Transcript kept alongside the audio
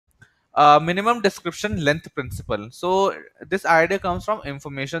minimum description length principle. So this idea comes from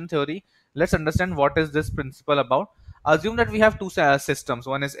information theory. Let's understand what is this principle about. Assume that we have two systems.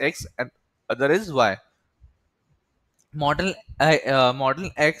 One is X and other is Y. Model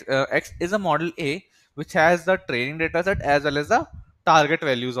X is a model A which has the training data set as well as the target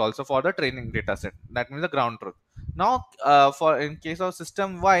values also for the training data set. That means the ground truth. Now, for in case of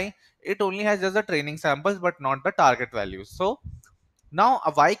system Y, it only has just the training samples but not the target values. So now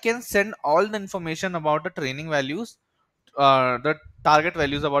Y can send all the information about the training values, the target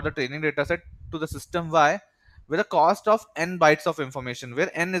values about the training data set to the system Y with a cost of n bytes of information, where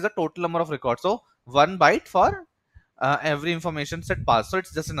n is the total number of records. So one byte for every information set passed. So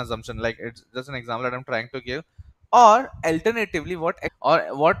it's just an assumption, like it's just an example that I'm trying to give. Or alternatively, what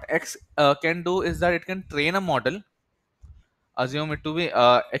X can do is that it can train a model, assume it to be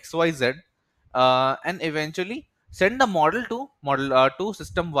XYZ, and eventually send the model to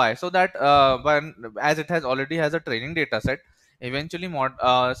system Y, so that when as it has already has a training data set, eventually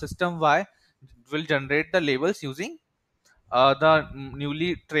system Y will generate the labels using the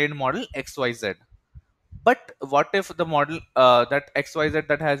newly trained model XYZ. But what if the model that XYZ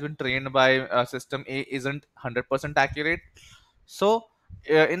that has been trained by system A isn't 100% accurate? So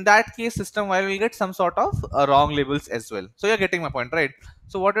in that case, system Y will get some sort of wrong labels as well. So you're getting my point, right?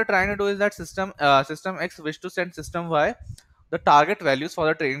 So what we're trying to do is that system X wish to send system Y the target values for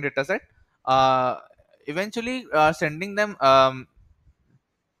the training data set, uh, eventually sending them in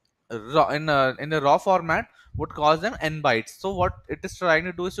a raw format would cause them n bytes. So what it is trying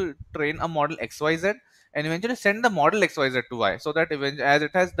to do is to train a model XYZ and eventually send the model XYZ to Y, so that as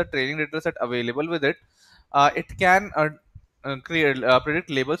it has the training data set available with it, it can create predict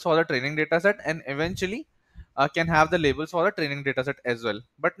labels for the training data set, and eventually can have the labels for the training data set as well.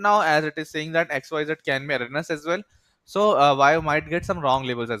 But now as it is saying that XYZ can be erroneous as well, so Y might get some wrong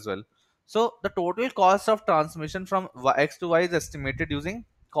labels as well. So the total cost of transmission from X to Y is estimated using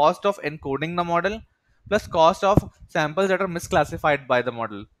cost of encoding the model plus cost of samples that are misclassified by the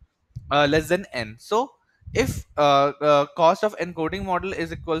model, less than n. So if cost of encoding model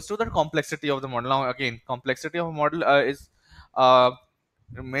is equals to the complexity of the model. Now again, complexity of a model is uh,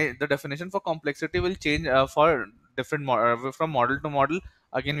 the definition for complexity will change for different from model to model.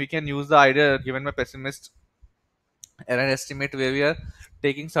 Again, we can use the idea given by pessimist error estimate, where we are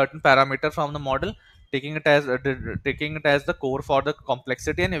taking certain parameter from the model, taking it as taking it as the core for the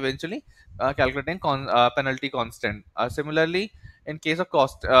complexity, and eventually calculating penalty constant. Similarly, in case of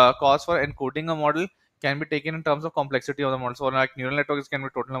cost for encoding a model can be taken in terms of complexity of the model. So like neural networks can be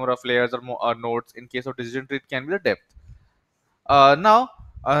total number of layers or, nodes. In case of decision tree, it can be the depth. Now,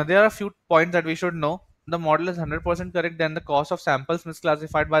 there are a few points that we should know. The model is 100% correct, then the cost of samples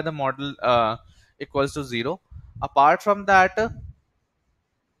misclassified by the model equals to 0. Apart from that,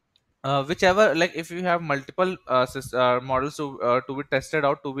 whichever, like if you have multiple models to be tested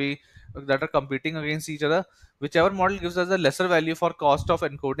out, to be that are competing against each other, whichever model gives us a lesser value for cost of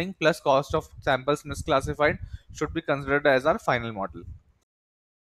encoding plus cost of samples misclassified should be considered as our final model.